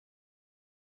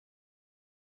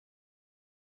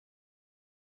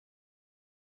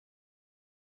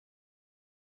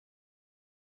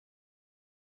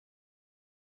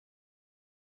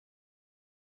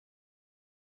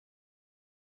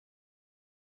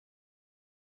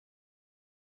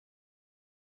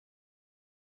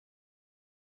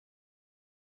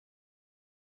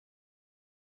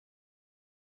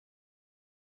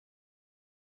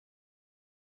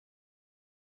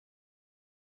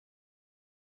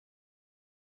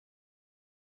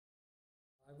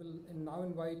will now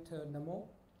invite Nomou.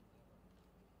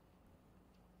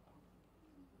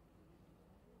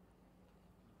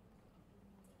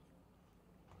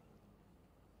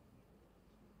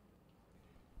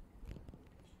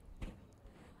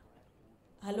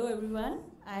 Hello everyone,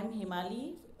 I am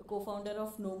Hemali, co-founder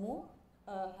of Nomou,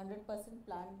 a 100%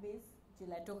 plant-based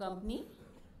gelato company.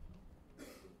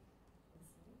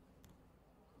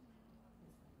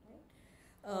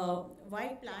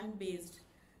 Why plant-based?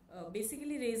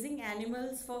 Basically, raising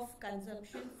animals for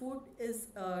consumption food is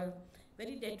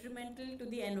very detrimental to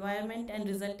the environment and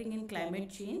resulting in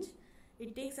climate change.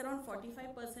 It takes around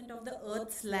 45% of the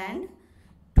Earth's land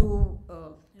to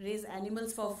raise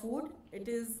animals for food. It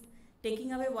is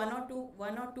taking away one or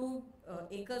two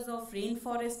acres of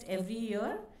rainforest every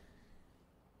year.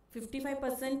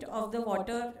 55% of the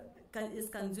water is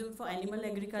consumed for animal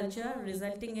agriculture,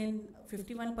 resulting in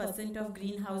 51% of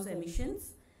greenhouse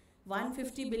emissions.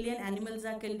 150 billion animals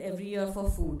are killed every year for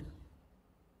food.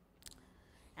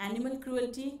 Animal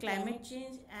cruelty, climate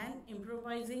change, and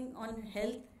improvising on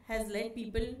health has led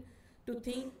people to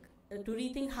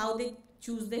rethink how they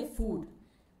choose their food.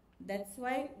 That's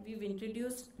why we've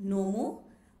introduced Nomou,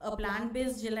 a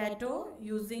plant-based gelato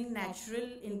using natural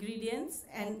ingredients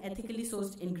and ethically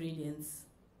sourced ingredients.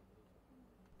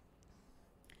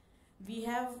 We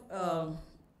have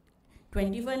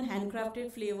 21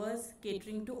 handcrafted flavors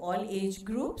catering to all age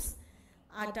groups.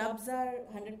 Our tubs are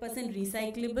 100%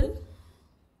 recyclable.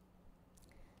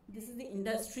 This is the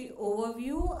industry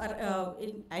overview. Our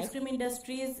ice cream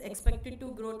industry is expected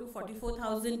to grow to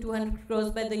 44,200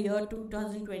 crores by the year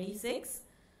 2026.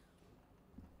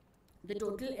 The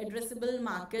total addressable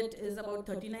market is about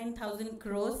 39,000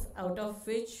 crores, out of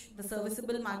which the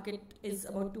serviceable market is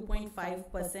about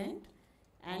 2.5%.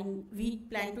 And we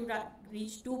plan to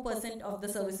reach 2% of the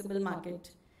serviceable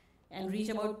market and reach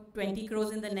about 20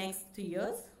 crores in the next 3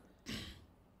 years.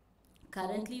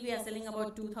 Currently, we are selling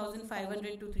about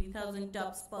 2,500 to 3,000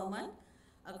 tubs per month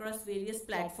across various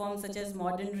platforms such as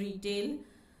modern retail,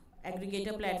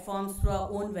 aggregator platforms through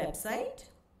our own website.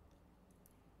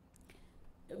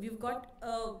 We've got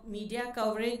media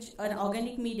coverage, an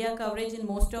organic media coverage in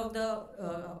most of the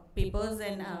papers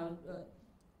and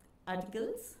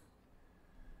articles.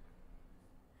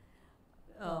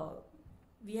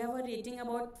 We have a rating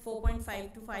about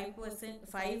 4.5 to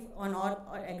 5% on all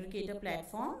our aggregator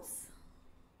platforms.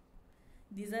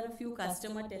 These are a few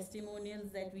customer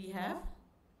testimonials that we have.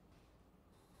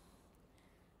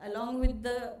 Along with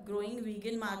the growing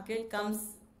vegan market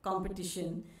comes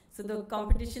competition. So the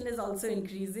competition is also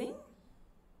increasing.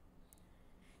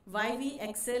 Why we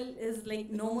excel is like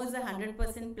Nomou is a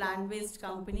 100% plant-based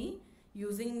company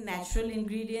using natural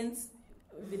ingredients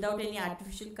without any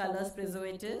artificial colors,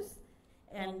 preservatives.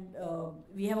 And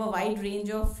we have a wide range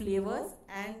of flavors,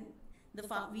 and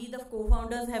we the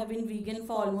co-founders have been vegan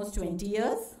for almost 20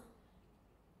 years.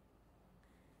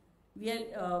 We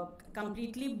are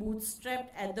completely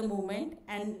bootstrapped at the moment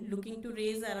and looking to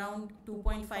raise around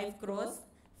 2.5 crores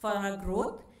for our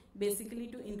growth, basically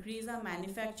to increase our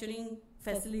manufacturing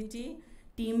facility,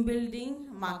 team building,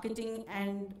 marketing,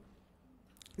 and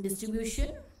distribution.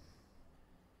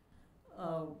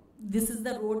 This is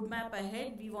the roadmap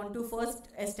ahead. We want to first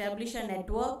establish a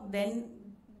network, then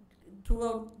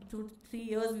through 3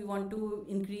 years we want to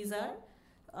increase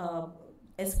our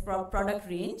product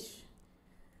range.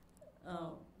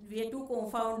 We are 2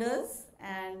 co-founders,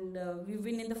 and we've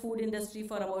been in the food industry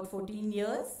for about 14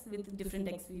 years with different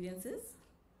experiences.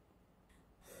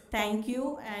 Thank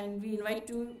you, and we invite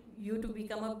you to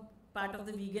become a part of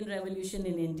the vegan revolution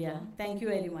in India. Thank you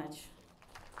very much.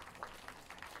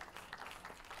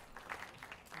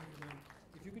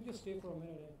 If you could just stay for a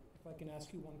minute, if I can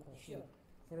ask you one question. Sure.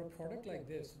 For a product like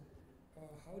this,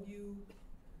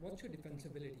 what's your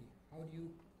defensibility? How do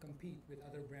you compete with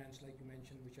other brands like you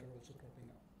mentioned, which are also cropping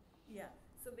up? Yeah,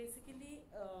 so basically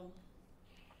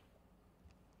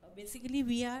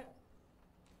we are,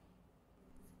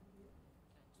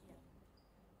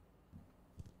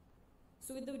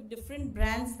 so with the different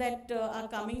brands that are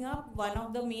coming up, one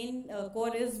of the main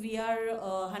core is we are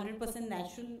 100%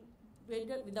 natural,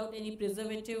 without any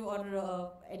preservative or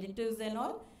additives and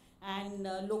all, and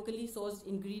locally sourced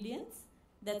ingredients.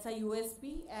 That's our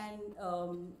USP, and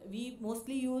we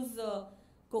mostly use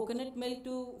coconut milk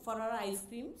for our ice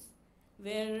creams,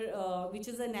 which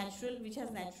has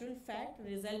natural fat,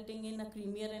 resulting in a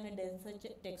creamier and a denser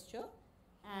texture.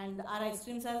 And our ice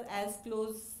creams are as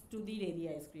close to the dairy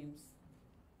ice creams.